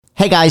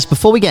Hey guys,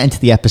 before we get into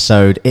the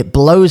episode, it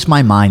blows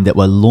my mind that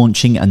we're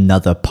launching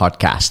another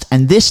podcast.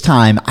 And this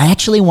time, I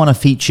actually want to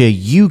feature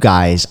you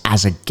guys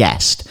as a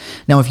guest.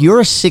 Now, if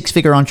you're a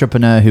six-figure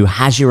entrepreneur who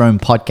has your own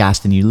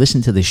podcast and you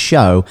listen to this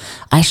show,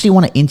 I actually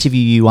want to interview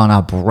you on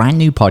our brand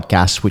new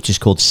podcast, which is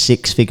called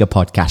Six Figure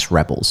Podcast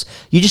Rebels.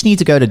 You just need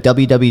to go to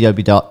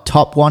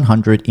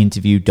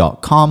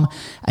www.top100interview.com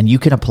and you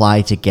can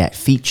apply to get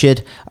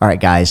featured. All right,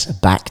 guys,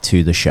 back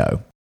to the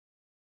show.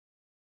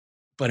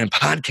 But in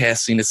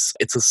podcasting,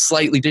 it's a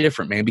slightly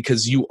different, man,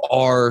 because you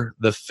are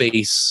the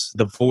face,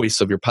 the voice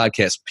of your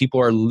podcast.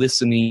 People are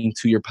listening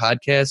to your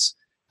podcast.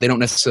 They don't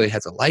necessarily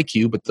have to like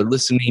you, but they're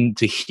listening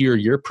to hear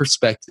your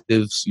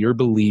perspectives, your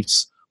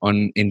beliefs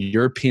and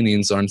your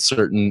opinions on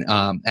certain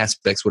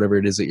aspects, whatever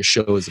it is that your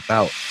show is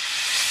about.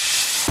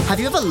 Have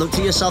you ever looked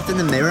at yourself in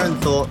the mirror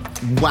and thought,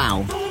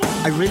 wow,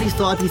 I really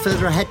thought I'd be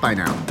further ahead by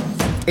now?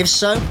 If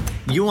so,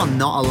 you are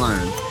not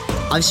alone.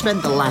 I've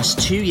spent the last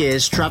 2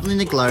 years traveling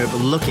the globe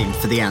looking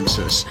for the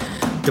answers.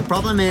 The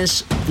problem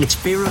is, it's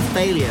fear of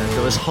failure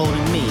that was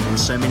holding me and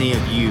so many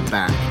of you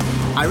back.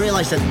 I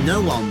realized that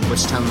no one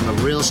was telling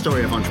the real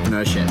story of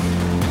entrepreneurship.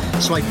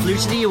 So I flew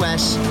to the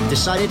US,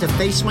 decided to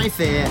face my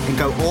fear and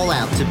go all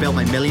out to build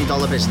my $1 million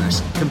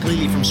business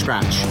completely from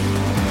scratch.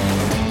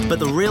 But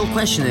the real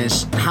question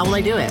is, how will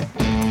I do it?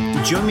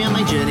 Join me on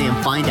my journey and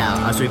find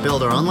out as we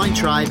build our online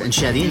tribe and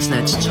share the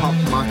internet's top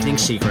marketing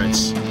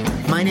secrets.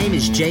 My name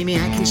is Jamie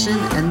Atkinson,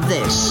 and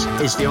this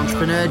is the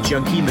Entrepreneur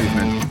Junkie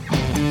Movement.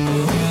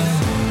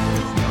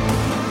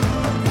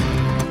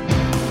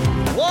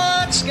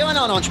 What's going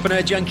on,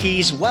 Entrepreneur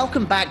Junkies?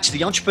 Welcome back to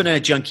the Entrepreneur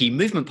Junkie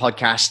Movement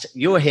podcast.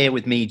 You're here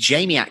with me,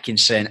 Jamie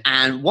Atkinson,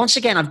 and once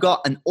again, I've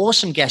got an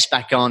awesome guest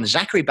back on,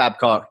 Zachary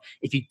Babcock.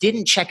 If you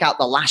didn't check out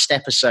the last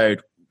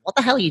episode, what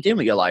the hell are you doing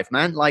with your life,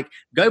 man? Like,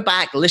 go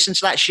back, listen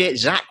to that shit.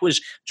 Zach was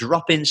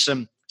dropping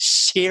some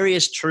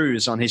serious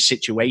truths on his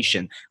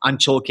situation. I'm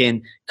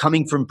talking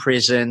coming from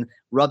prison,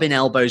 rubbing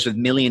elbows with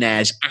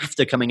millionaires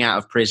after coming out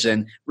of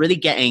prison, really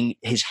getting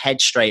his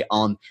head straight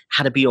on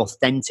how to be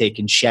authentic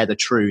and share the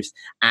truth.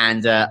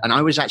 And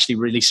I was actually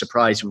really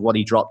surprised with what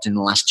he dropped in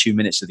the last 2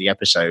 minutes of the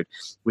episode,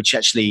 which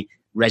actually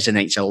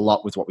resonates a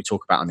lot with what we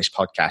talk about on this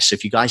podcast. So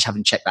if you guys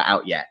haven't checked that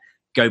out yet,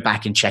 go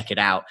back and check it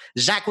out.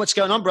 Zach, what's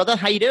going on, brother?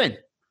 How you doing?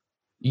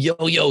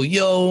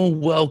 Yo.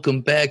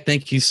 Welcome back.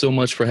 Thank you so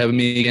much for having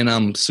me again.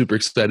 I'm super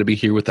excited to be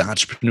here with the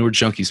Entrepreneur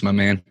Junkies, my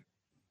man.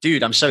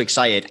 Dude, I'm so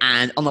excited.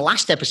 And on the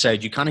last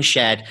episode, you kind of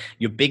shared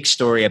your big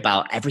story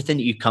about everything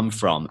that you come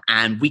from.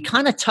 And we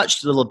kind of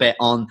touched a little bit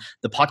on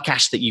the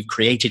podcast that you've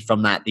created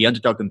from that, the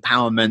Underdog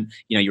Empowerment.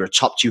 You know, you're a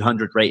top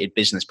 200 rated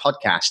business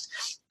podcast.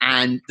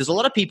 And there's a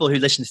lot of people who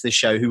listen to this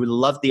show who would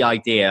love the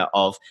idea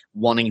of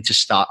wanting to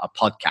start a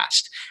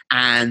podcast.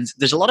 And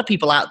there's a lot of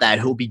people out there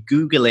who will be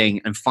Googling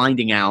and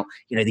finding out,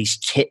 you know, these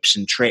tips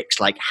and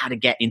tricks like how to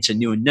get into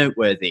New and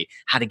Noteworthy,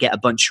 how to get a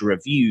bunch of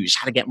reviews,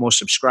 how to get more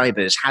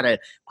subscribers, how to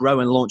grow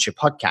and launch your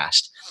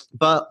podcast.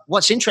 But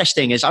what's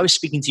interesting is I was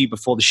speaking to you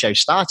before the show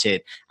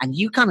started, and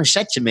you kind of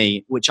said to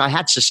me, which I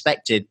had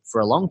suspected for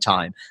a long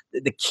time,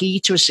 that the key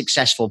to a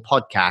successful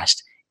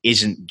podcast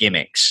isn't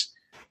gimmicks,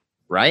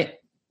 right?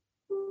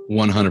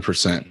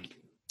 100%.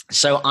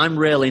 So I'm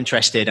real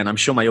interested, and I'm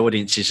sure my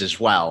audience is as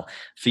well,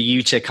 for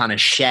you to kind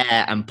of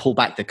share and pull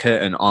back the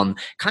curtain on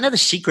kind of the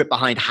secret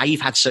behind how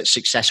you've had such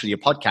success with your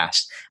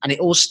podcast. And it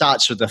all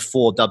starts with the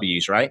 4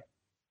 W's, right?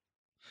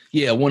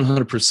 Yeah,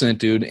 100%,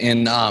 dude.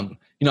 And,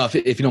 you know, if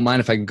you don't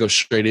mind, if I can go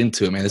straight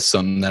into it, man, this is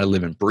something that I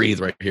live and breathe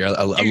right here.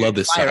 I love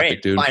this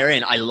topic, dude. Fire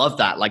in. I love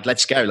that. Like,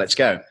 let's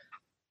go.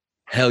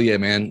 Hell yeah,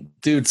 man.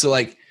 Dude, so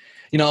like,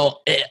 you know,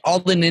 all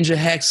the ninja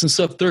hacks and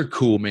stuff, they're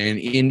cool, man.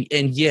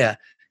 And yeah,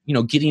 you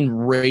know, getting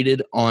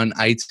rated on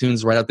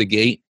iTunes right out the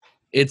gate,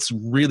 it's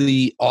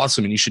really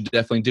awesome, and you should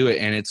definitely do it.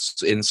 And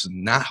it's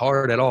not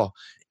hard at all.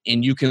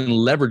 And you can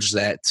leverage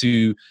that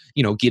to,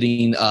 you know,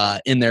 getting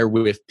in there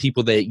with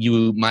people that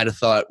you might have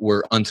thought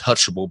were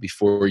untouchable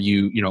before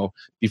you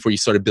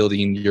started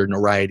building your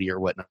notoriety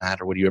or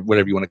whatnot, or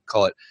whatever you want to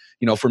call it.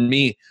 You know, for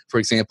me, for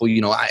example,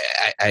 you know,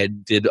 I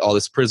did all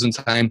this prison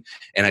time,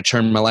 and I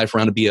turned my life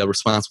around to be a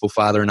responsible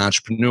father and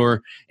entrepreneur.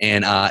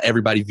 And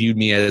everybody viewed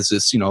me as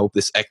this, you know,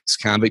 this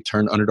ex-convict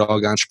turned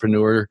underdog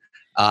entrepreneur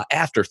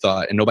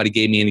afterthought, and nobody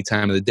gave me any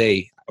time of the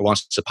day. I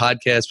launched a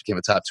podcast, became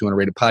a top 200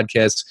 rated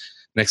podcast.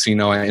 Next thing you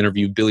know, I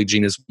interviewed Billie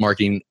Jean is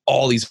marketing,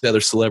 all these other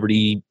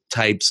celebrity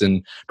types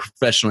and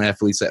professional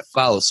athletes that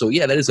follow. So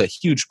yeah, that is a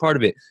huge part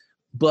of it,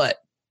 but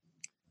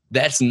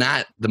that's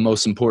not the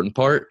most important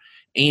part.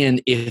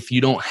 And if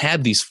you don't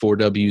have these 4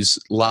 W's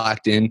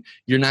locked in,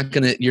 you're not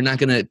gonna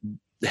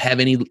have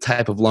any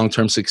type of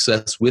long-term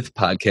success with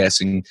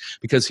podcasting,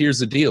 because here's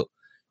the deal.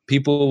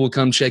 People will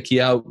come check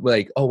you out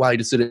like, oh, wow, you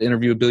just did an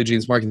interview with Billie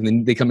Jean's marketing.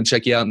 Then they come and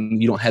check you out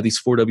and you don't have these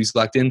 4 W's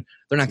locked in.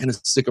 They're not going to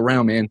stick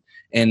around, man.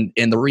 And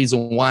the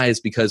reason why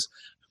is because,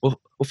 well,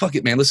 fuck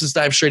it, man. Let's just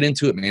dive straight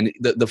into it, man.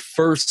 The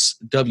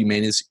first W,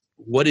 man, is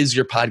what is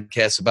your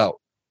podcast about?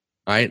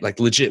 All right? Like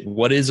legit,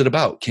 what is it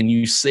about? Can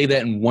you say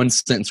that in one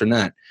sentence or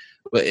not?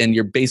 And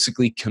you're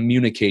basically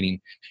communicating.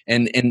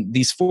 And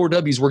these 4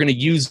 W's, we're going to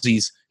use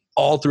these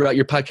all throughout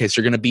your podcast.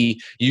 You're going to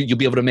be, you'll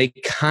be able to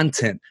make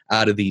content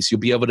out of these. You'll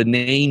be able to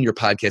name your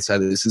podcast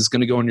out of this. This is going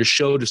to go in your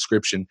show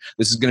description.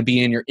 This is going to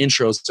be in your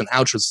intros and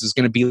outros. This is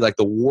going to be like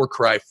the war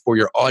cry for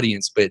your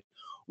audience. But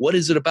what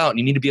is it about? And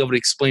you need to be able to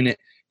explain it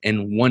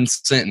in one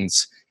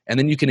sentence. And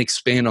then you can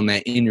expand on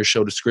that in your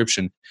show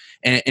description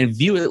and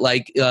view it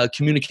like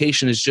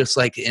communication is just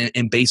like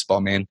in baseball,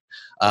 man.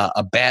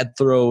 A bad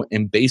throw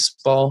in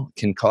baseball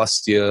can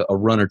cost you a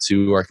run or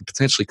two, or it can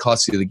potentially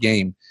cost you the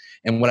game.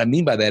 And what I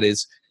mean by that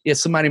is, yeah,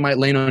 somebody might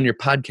land on your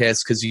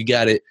podcast because you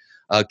got it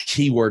a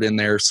keyword in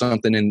there or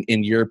something,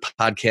 and your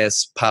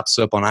podcast pops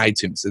up on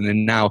iTunes. And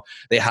then now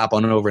they hop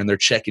on over and they're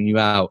checking you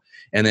out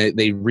and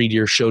they read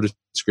your show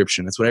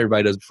description. That's what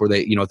everybody does before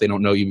they, if they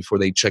don't know you, before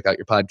they check out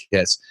your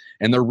podcast.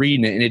 And they're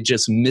reading it and it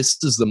just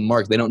misses the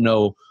mark. They don't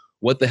know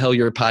what the hell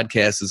your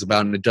podcast is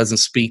about and it doesn't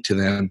speak to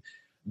them.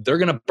 They're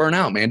going to burn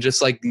out, man.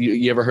 Just like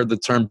you ever heard the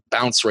term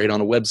bounce rate on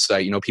a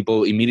website.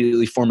 People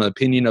immediately form an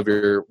opinion of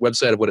your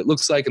website, of what it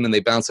looks like, and then they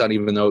bounce out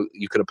even though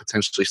you could have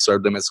potentially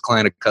served them as a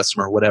client, a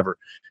customer, or whatever.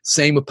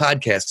 Same with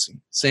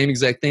podcasting. Same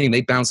exact thing. They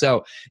bounce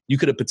out. You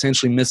could have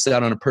potentially missed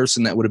out on a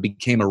person that would have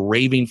became a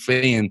raving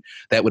fan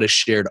that would have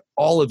shared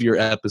all of your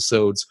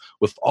episodes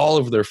with all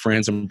of their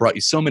friends and brought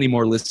you so many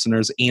more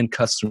listeners and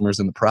customers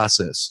in the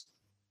process.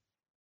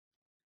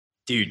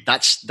 Dude,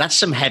 that's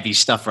some heavy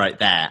stuff right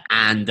there.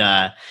 And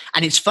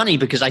it's funny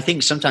because I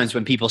think sometimes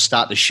when people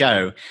start the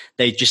show,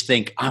 they just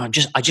think, I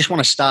just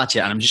want to start it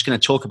and I'm just going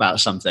to talk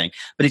about something.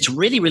 But it's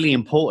really, really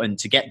important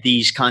to get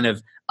these kind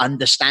of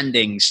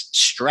understandings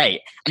straight.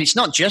 And it's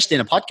not just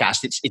in a podcast,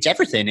 it's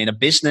everything in a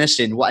business,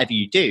 in whatever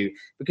you do.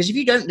 Because if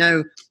you don't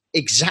know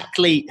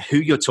exactly who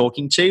you're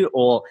talking to,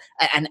 or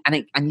and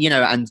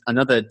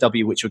another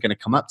W which we're going to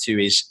come up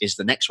to is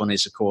the next one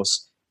is, of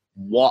course,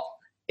 what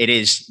it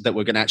is that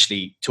we're going to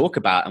actually talk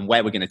about and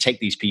where we're going to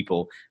take these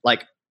people.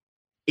 Like,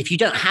 if you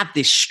don't have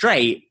this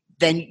straight,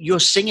 then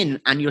you're singing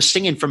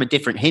from a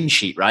different hymn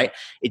sheet, right?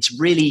 It's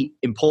really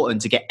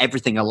important to get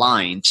everything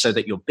aligned so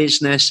that your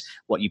business,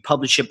 what you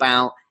publish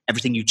about,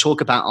 everything you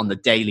talk about on the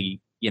daily,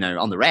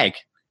 on the reg,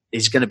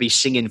 is going to be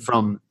singing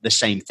from the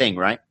same thing,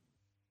 right?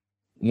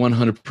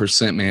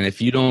 100%, man.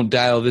 If you don't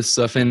dial this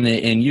stuff in,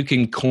 and you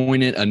can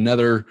coin it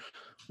another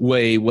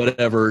way,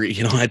 whatever,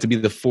 you don't have to be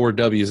the 4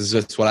 W's,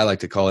 that's what I like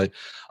to call it.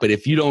 But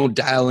if you don't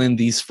dial in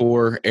these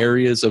 4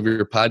 areas of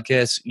your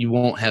podcast, you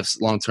won't have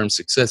long-term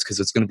success because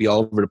it's going to be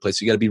all over the place.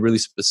 You got to be really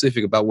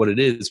specific about what it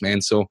is, man.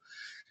 So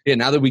yeah,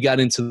 now that we got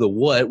into the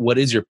what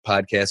is your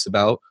podcast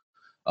about?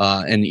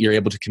 And you're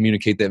able to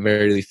communicate that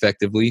very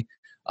effectively.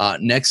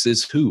 Next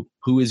is who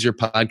is your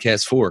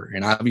podcast for?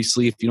 And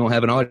obviously, if you don't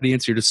have an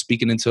audience, you're just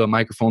speaking into a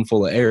microphone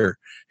full of air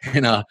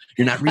and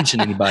you're not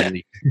reaching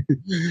anybody.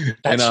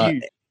 That's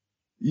huge.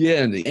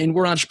 Yeah, and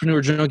we're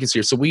entrepreneur junkies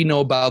here, so we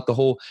know about the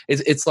whole.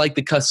 It's like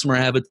the customer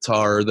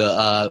avatar,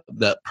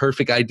 the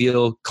perfect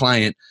ideal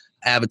client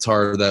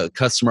avatar, the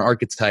customer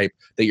archetype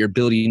that you're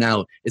building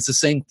out. It's the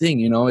same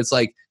thing, It's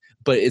like,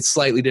 but it's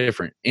slightly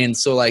different. And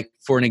so, like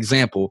for an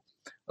example,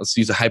 let's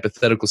use a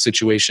hypothetical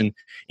situation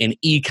in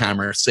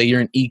e-commerce. Say you're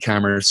in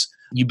e-commerce,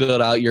 you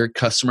build out your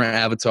customer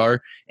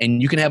avatar,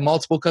 and you can have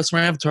multiple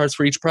customer avatars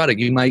for each product.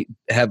 You might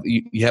have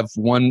you have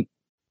one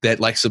that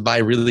likes to buy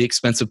really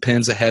expensive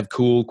pens that have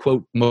cool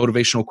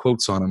motivational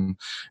quotes on them.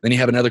 Then you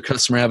have another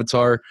customer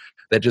avatar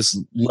that just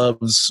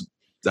loves,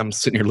 I'm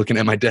sitting here looking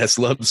at my desk,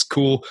 loves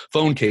cool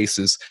phone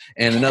cases,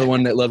 and another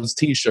one that loves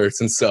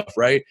t-shirts and stuff,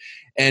 right?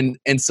 And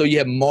so you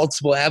have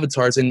multiple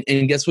avatars, and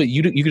guess what?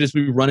 You could just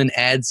be running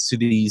ads to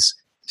these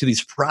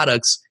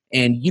products,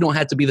 and you don't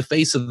have to be the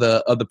face of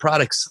the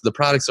products. The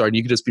products are, and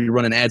you could just be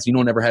running ads. You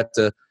don't ever have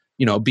to,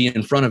 be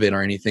in front of it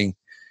or anything.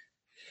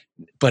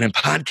 But in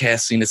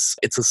podcasting,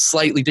 it's a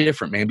slightly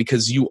different, man,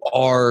 because you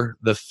are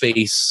the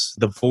face,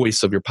 the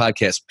voice of your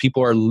podcast.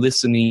 People are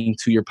listening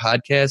to your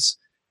podcast.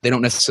 They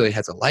don't necessarily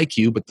have to like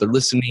you, but they're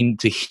listening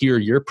to hear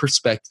your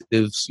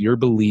perspectives, your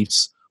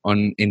beliefs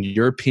and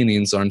your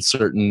opinions on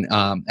certain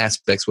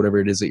aspects, whatever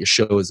it is that your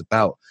show is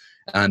about.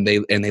 And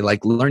they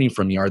like learning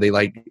from you. Or they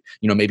like,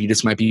 maybe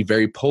this might be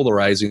very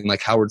polarizing,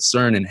 like Howard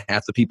Stern, and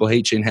half the people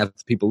hate you and half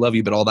the people love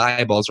you, but all the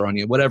eyeballs are on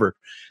you, whatever.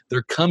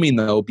 They're coming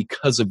though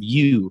because of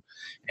you.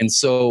 And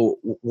so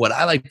what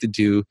I like to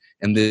do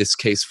in this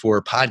case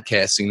for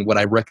podcasting, what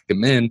I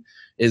recommend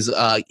is,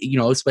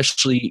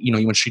 especially, you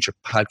want to treat your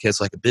podcast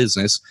like a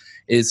business,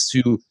 is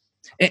to,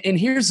 and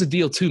here's the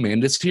deal too,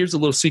 man. Here's a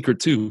little secret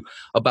too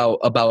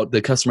about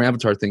the customer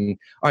avatar thing.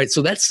 All right,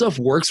 so that stuff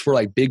works for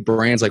like big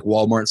brands like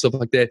Walmart and stuff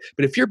like that.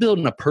 But if you're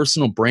building a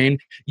personal brand,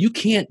 you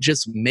can't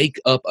just make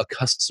up a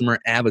customer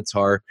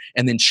avatar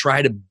and then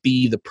try to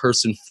be the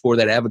person for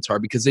that avatar,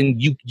 because then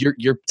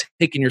you're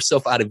taking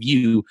yourself out of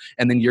you,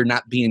 and then you're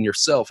not being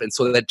yourself, and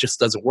so that just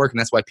doesn't work. And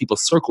that's why people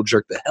circle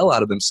jerk the hell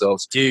out of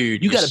themselves.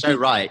 Dude, you're so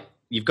right.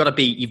 You've got to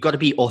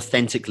be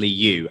authentically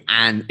you.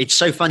 And it's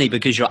so funny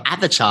because your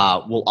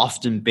avatar will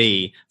often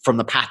be from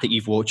the path that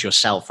you've walked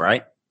yourself,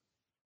 right?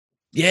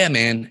 Yeah,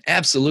 man.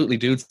 Absolutely,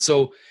 dude.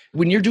 So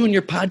when you're doing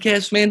your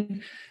podcast,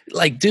 man,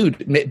 like,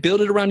 dude,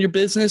 build it around your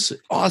business.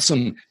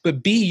 Awesome.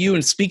 But be you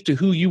and speak to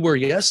who you were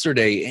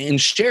yesterday and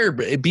share,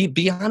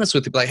 be honest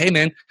with it. Like, hey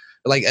man,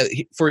 like,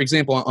 for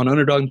example, on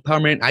Underdog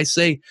Empowerment, I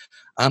say,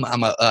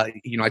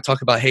 I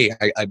talk about, hey,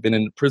 I've been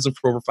in prison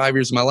for over 5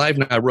 years of my life.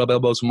 Now I rub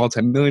elbows with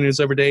multimillionaires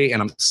every day.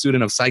 And I'm a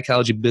student of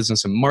psychology,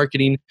 business, and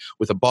marketing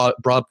with a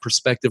broad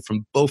perspective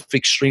from both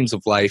extremes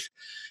of life.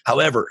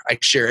 However, I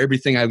share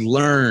everything I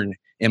learn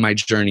in my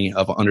journey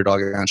of an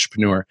underdog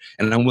entrepreneur.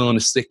 And I'm willing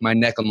to stick my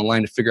neck on the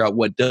line to figure out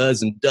what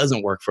does and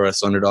doesn't work for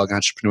us underdog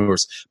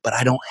entrepreneurs. But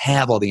I don't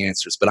have all the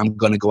answers, but I'm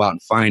going to go out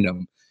and find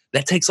them.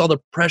 That takes all the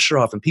pressure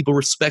off, and people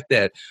respect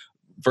that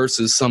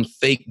versus some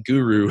fake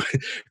guru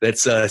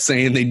that's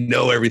saying they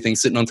know everything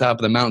sitting on top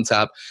of the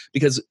mountaintop.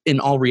 Because in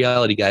all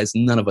reality, guys,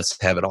 none of us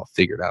have it all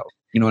figured out.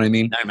 You know what I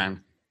mean? No,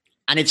 man.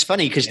 And it's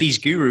funny because these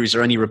gurus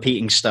are only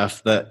repeating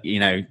stuff that,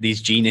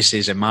 these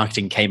geniuses in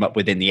marketing came up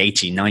with in the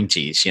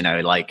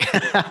 1890s, like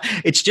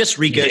it's just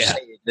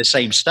regurgitating the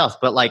same stuff.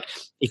 But like,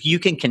 if you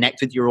can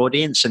connect with your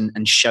audience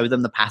and show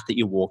them the path that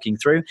you're walking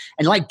through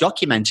and like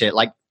document it,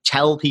 like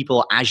tell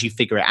people as you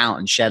figure it out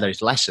and share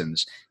those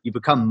lessons, you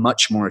become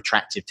much more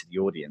attractive to the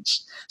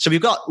audience. So we've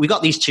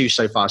got these two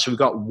so far. So we've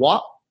got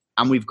what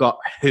and we've got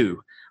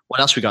who. What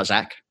else we got,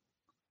 Zach?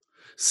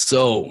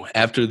 So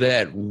after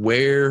that,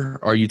 where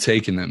are you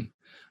taking them?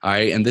 All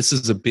right. And this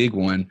is a big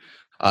one.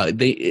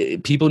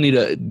 People need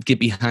to get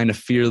behind a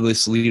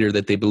fearless leader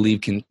that they believe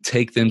can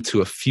take them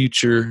to a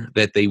future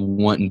that they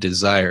want and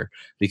desire.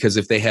 Because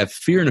if they have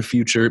fear in the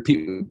future,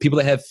 people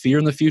that have fear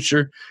in the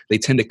future, they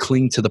tend to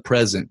cling to the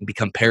present and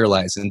become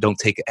paralyzed and don't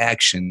take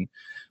action.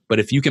 But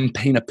if you can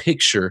paint a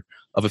picture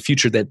of a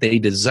future that they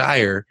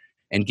desire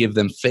and give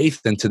them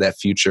faith into that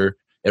future,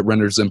 it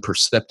renders them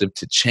perceptive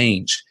to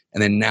change.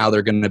 And then now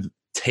they're going to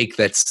take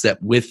that step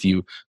with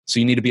you. So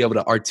you need to be able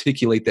to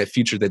articulate that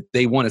future that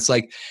they want. It's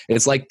like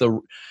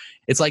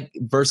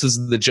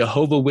versus the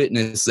Jehovah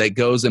Witness that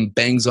goes and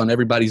bangs on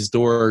everybody's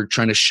door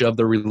trying to shove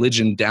their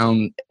religion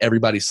down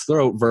everybody's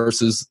throat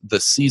versus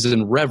the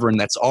seasoned reverend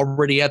that's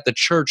already at the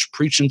church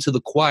preaching to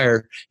the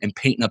choir and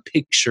painting a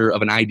picture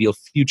of an ideal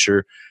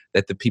future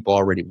that the people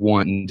already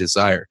want and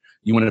desire.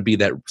 You want to be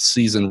that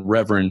seasoned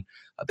reverend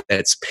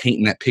that's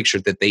painting that picture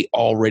that they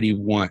already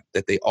want,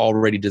 that they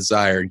already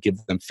desire, and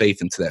give them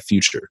faith into that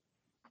future.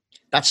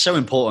 That's so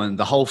important,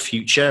 the whole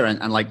future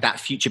and like that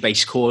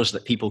future-based cause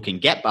that people can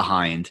get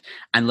behind.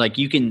 And like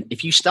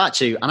if you start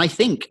to, and I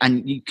think,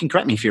 and you can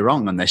correct me if you're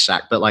wrong on this,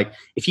 Zach, but like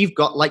if you've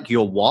got like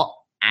your what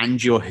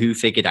and your who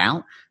figured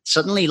out,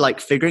 suddenly like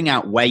figuring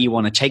out where you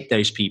want to take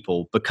those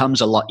people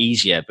becomes a lot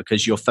easier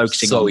because you're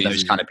focusing on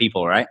those kind of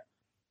people, right?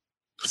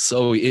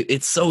 So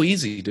it's so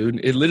easy, dude.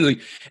 It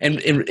literally,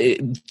 and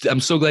I'm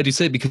so glad you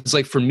said it because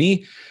like for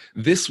me,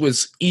 this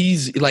was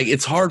easy. Like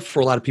it's hard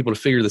for a lot of people to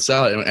figure this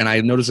out. And I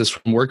noticed this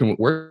from working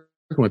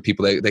with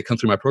people that come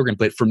through my program.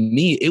 But for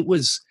me, it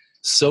was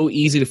so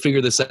easy to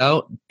figure this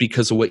out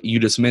because of what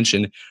you just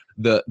mentioned.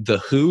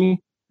 The who,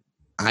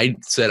 I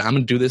said, I'm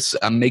going to do this.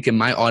 I'm making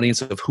my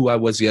audience of who I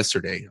was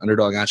yesterday.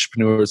 Underdog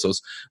entrepreneurs,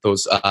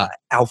 those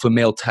alpha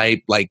male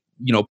type, like,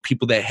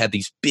 people that had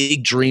these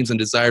big dreams and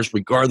desires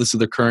regardless of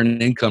their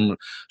current income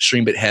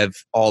stream, but have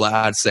all the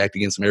odds stacked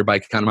against them. Everybody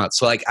can count them out.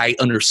 So like I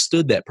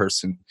understood that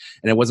person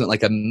and it wasn't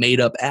like a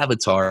made up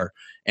avatar.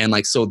 And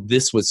like, so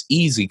this was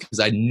easy because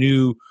I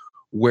knew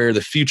where the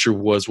future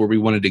was, where we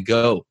wanted to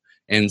go.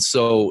 And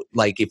so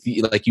like, if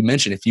you, like you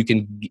mentioned, if you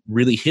can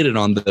really hit it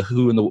on the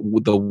who and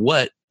the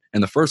what, in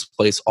the first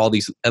place, all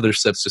these other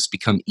steps just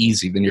become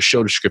easy. Then your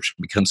show description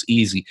becomes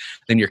easy.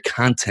 Then your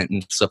content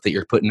and stuff that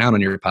you're putting out on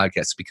your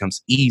podcast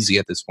becomes easy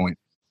at this point.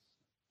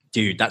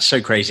 Dude, that's so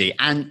crazy.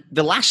 And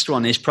the last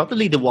one is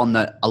probably the one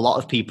that a lot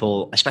of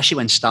people, especially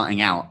when starting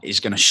out,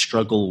 is going to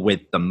struggle with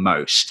the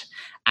most.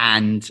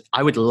 And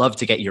I would love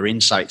to get your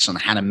insights on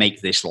how to make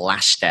this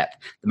last step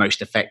the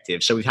most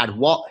effective. So we've had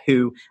what,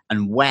 who,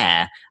 and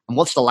where. And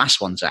what's the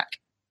last one, Zach?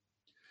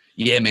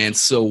 Yeah, man.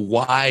 So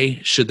why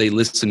should they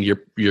listen to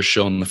your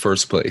show in the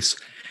first place?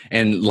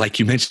 And like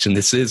you mentioned,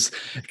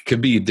 could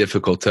be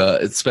difficult,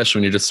 especially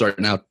when you're just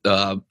starting out,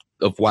 of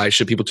why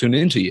should people tune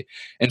into you?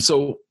 And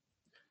so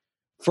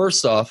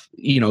first off,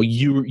 you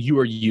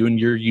are you and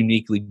you're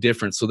uniquely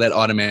different. So that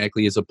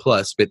automatically is a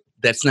plus, but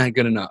that's not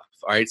good enough.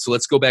 All right. So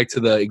let's go back to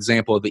the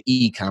example of the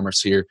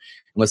e-commerce here.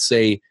 Let's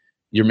say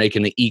you're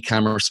making an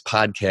e-commerce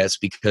podcast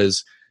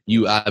because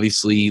you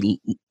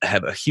obviously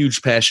have a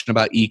huge passion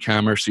about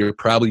e-commerce. You're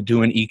probably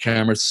doing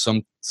e-commerce,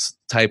 some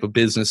type of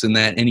business in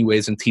that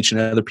anyways, and teaching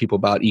other people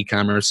about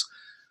e-commerce.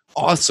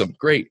 Awesome.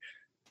 Great.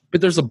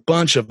 But there's a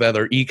bunch of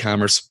other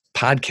e-commerce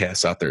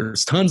podcasts out there.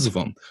 There's tons of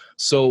them.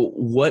 So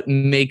what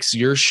makes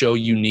your show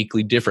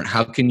uniquely different?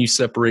 How can you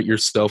separate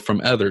yourself from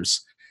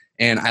others?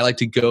 And I like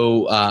to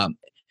go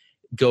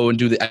and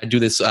do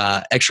this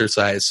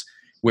exercise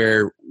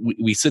where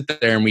we sit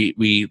there and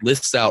we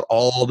list out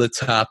all the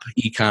top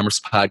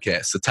e-commerce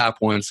podcasts, the top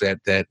ones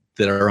that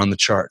are on the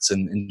charts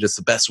and just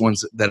the best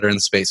ones that are in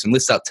the space, and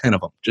list out 10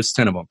 of them, just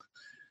 10 of them.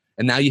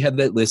 And now you have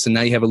that list, and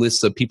now you have a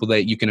list of people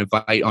that you can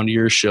invite onto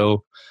your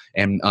show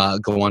and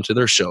go onto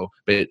their show.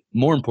 But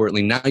more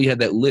importantly, now you have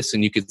that list,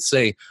 and you could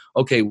say,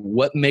 okay,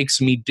 what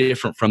makes me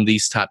different from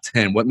these top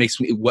 10? What makes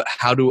me,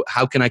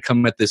 how can I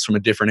come at this from a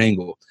different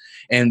angle?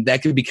 And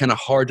that could be kind of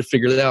hard to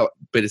figure that out,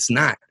 but it's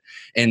not.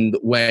 And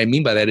what I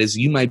mean by that is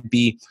you might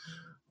be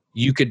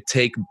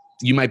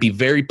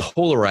very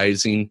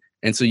polarizing.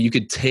 And so you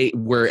could take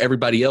where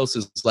everybody else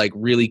is like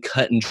really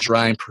cut and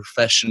dry and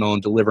professional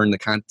and delivering the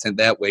content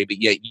that way,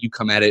 but yet you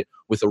come at it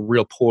with a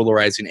real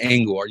polarizing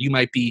angle. Or you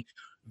might be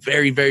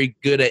very, very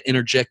good at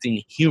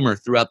interjecting humor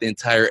throughout the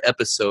entire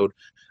episode,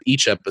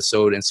 each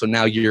episode. And so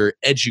now you're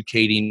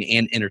educating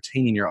and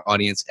entertaining your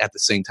audience at the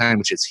same time,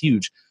 which is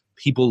huge.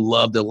 People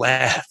love to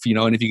laugh,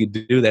 and if you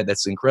could do that,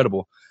 that's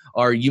incredible.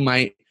 Or you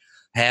might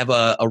have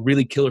a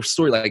really killer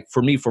story. Like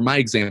for me, for my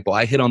example,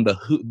 I hit on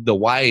the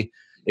why.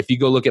 If you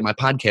go look at my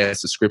podcast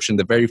description,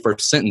 the very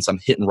first sentence, I'm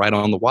hitting right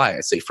on the why.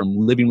 I say, from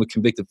living with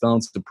convicted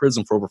felons to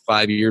prison for over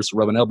 5 years, to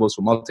rubbing elbows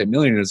with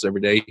multimillionaires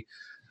every day,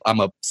 I'm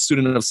a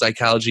student of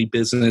psychology,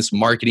 business,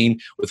 marketing,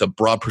 with a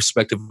broad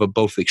perspective of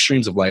both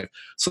extremes of life.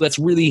 So that's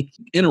really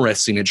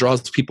interesting. It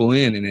draws people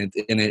in, and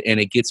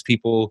it gets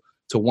people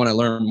to want to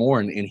learn more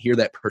and hear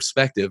that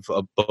perspective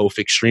of both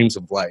extremes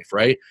of life,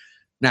 right?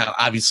 Now,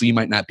 obviously, you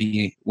might not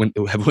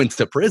have went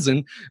to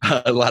prison.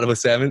 A lot of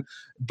us haven't,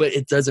 but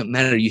it doesn't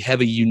matter. You have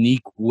a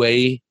unique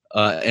way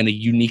and a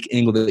unique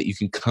angle that you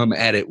can come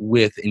at it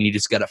with, and you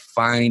just got to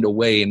find a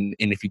way. And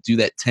if you do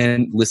that,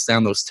 list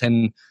down those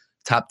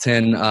top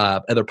 10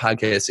 other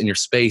podcasts in your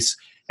space,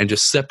 and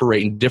just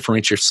separate and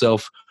differentiate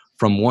yourself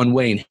from one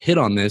way and hit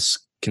on this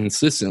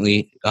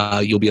consistently,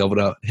 you'll be able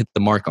to hit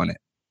the mark on it.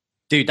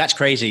 Dude, that's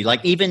crazy.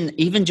 Like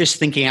even just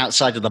thinking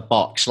outside of the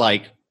box,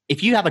 like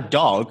if you have a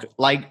dog,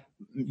 like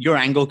your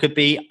angle could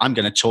be, I'm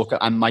going to talk,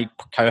 and my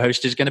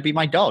co-host is going to be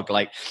my dog,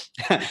 like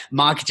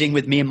marketing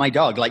with me and my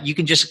dog. Like you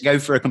can just go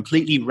for a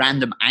completely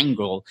random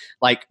angle,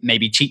 like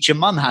maybe teach your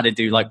mom how to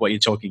do like what you're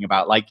talking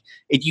about. Like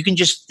you can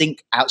just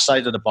think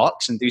outside of the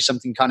box and do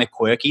something kind of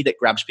quirky that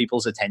grabs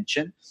people's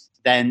attention,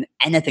 then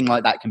anything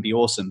like that can be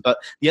awesome. But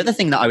the other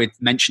thing that I would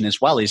mention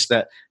as well is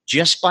that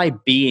just by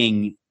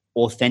being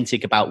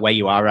authentic about where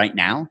you are right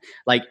now,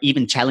 like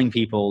even telling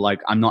people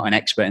like, I'm not an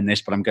expert in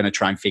this, but I'm going to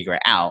try and figure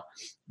it out,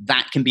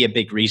 that can be a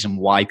big reason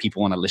why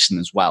people want to listen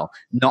as well.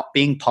 Not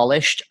being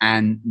polished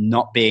and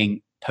not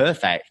being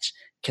perfect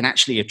can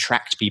actually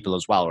attract people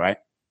as well, right?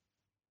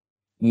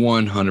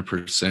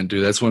 100%,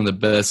 dude. That's one of the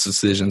best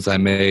decisions I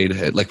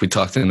made. Like we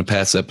talked in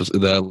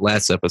the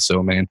last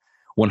episode, man.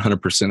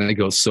 100%. It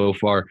goes so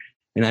far.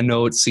 And I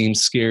know it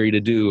seems scary to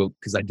do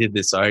because I did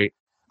this, all right?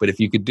 But if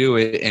you could do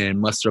it and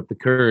muster up the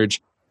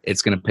courage,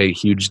 it's going to pay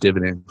huge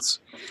dividends.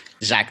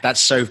 Zach,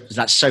 that's so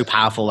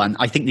powerful. And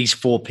I think these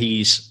 4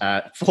 Ws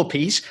has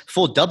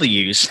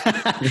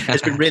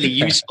been really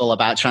useful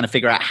about trying to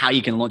figure out how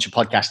you can launch a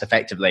podcast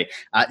effectively.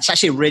 It's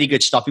actually a really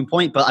good stopping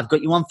point, but I've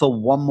got you on for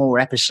one more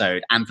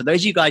episode. And for those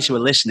of you guys who are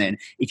listening,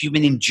 if you've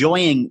been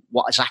enjoying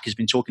what Zach has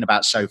been talking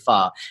about so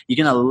far,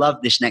 you're going to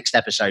love this next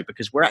episode,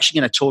 because we're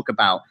actually going to talk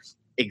about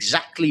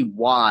exactly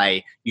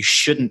why you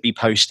shouldn't be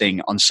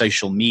posting on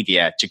social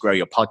media to grow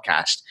your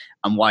podcast,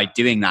 and why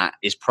doing that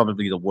is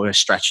probably the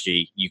worst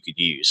strategy you could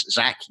use.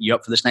 Zach, you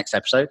up for this next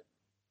episode?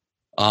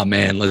 Oh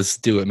man, let's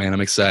do it, man.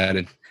 I'm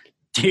excited.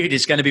 Dude,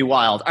 it's going to be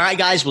wild. All right,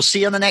 guys, we'll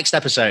see you on the next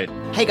episode.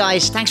 Hey,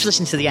 guys, thanks for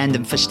listening to the end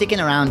and for sticking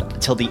around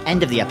until the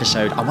end of the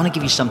episode. I want to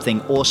give you something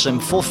awesome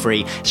for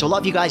free. So a lot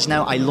of you guys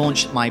know I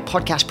launched my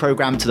podcast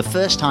program to the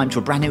first time to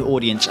a brand new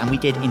audience, and we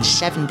did in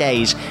 7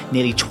 days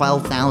nearly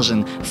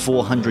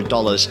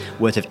 $12,400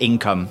 worth of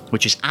income,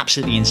 which is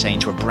absolutely insane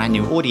to a brand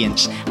new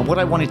audience. And what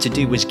I wanted to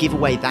do was give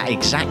away that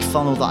exact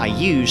funnel that I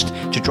used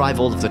to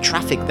drive all of the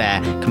traffic there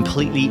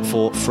completely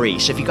for free.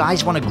 So if you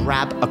guys want to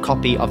grab a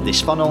copy of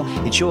this funnel,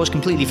 it's yours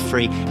completely for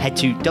free. Head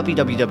to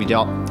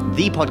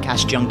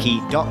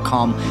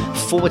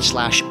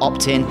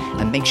www.thepodcastjunkie.com/opt-in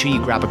and make sure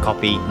you grab a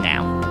copy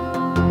now.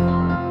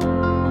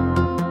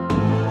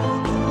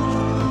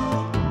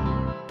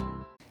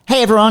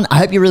 Hey everyone, I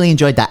hope you really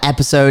enjoyed that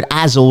episode.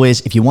 As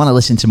always, if you want to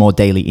listen to more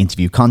daily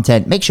interview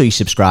content, make sure you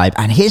subscribe.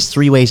 And here's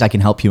 3 ways I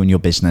can help you in your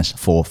business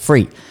for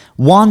free.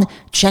 1,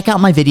 check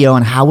out my video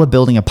on how we're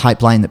building a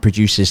pipeline that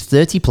produces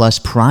 30 plus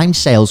prime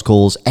sales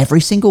calls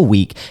every single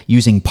week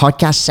using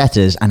podcast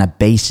setters and a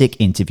basic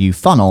interview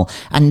funnel.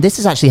 And this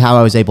is actually how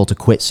I was able to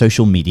quit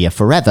social media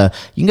forever.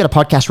 You can go to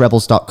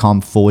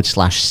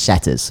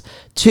podcastrebels.com/setters.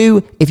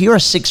 2, if you're a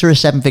 6 or a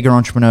 7-figure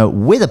entrepreneur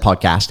with a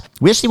podcast,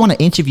 we actually want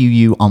to interview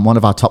you on one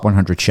of our top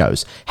 100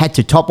 shows. Head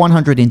to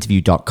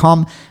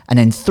top100interview.com. And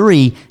then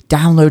 3,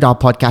 download our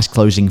podcast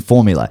closing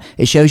formula.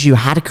 It shows you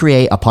how to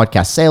create a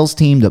podcast sales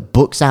team that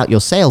books out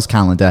your sales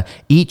calendar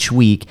each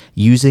week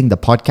using the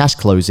podcast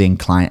closing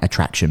client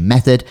attraction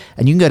method.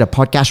 And you can go to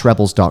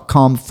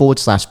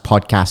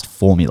podcastrebels.com/podcast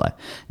formula.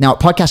 Now at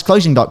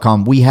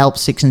podcastclosing.com, we help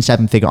 6 and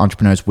 7-figure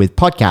entrepreneurs with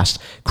podcasts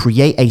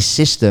create a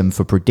system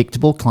for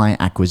predictable client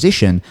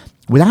acquisition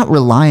without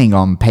relying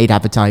on paid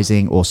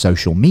advertising or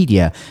social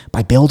media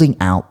by building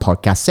out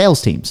podcast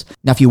sales teams.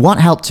 Now, if you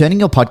want help turning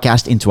your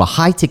podcast into a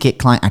high-ticket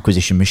client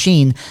acquisition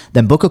machine,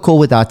 then book a call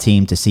with our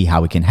team to see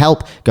how we can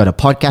help. Go to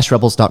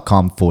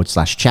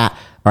podcastrebels.com/chat.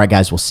 All right,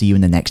 guys, we'll see you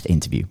in the next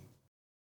interview.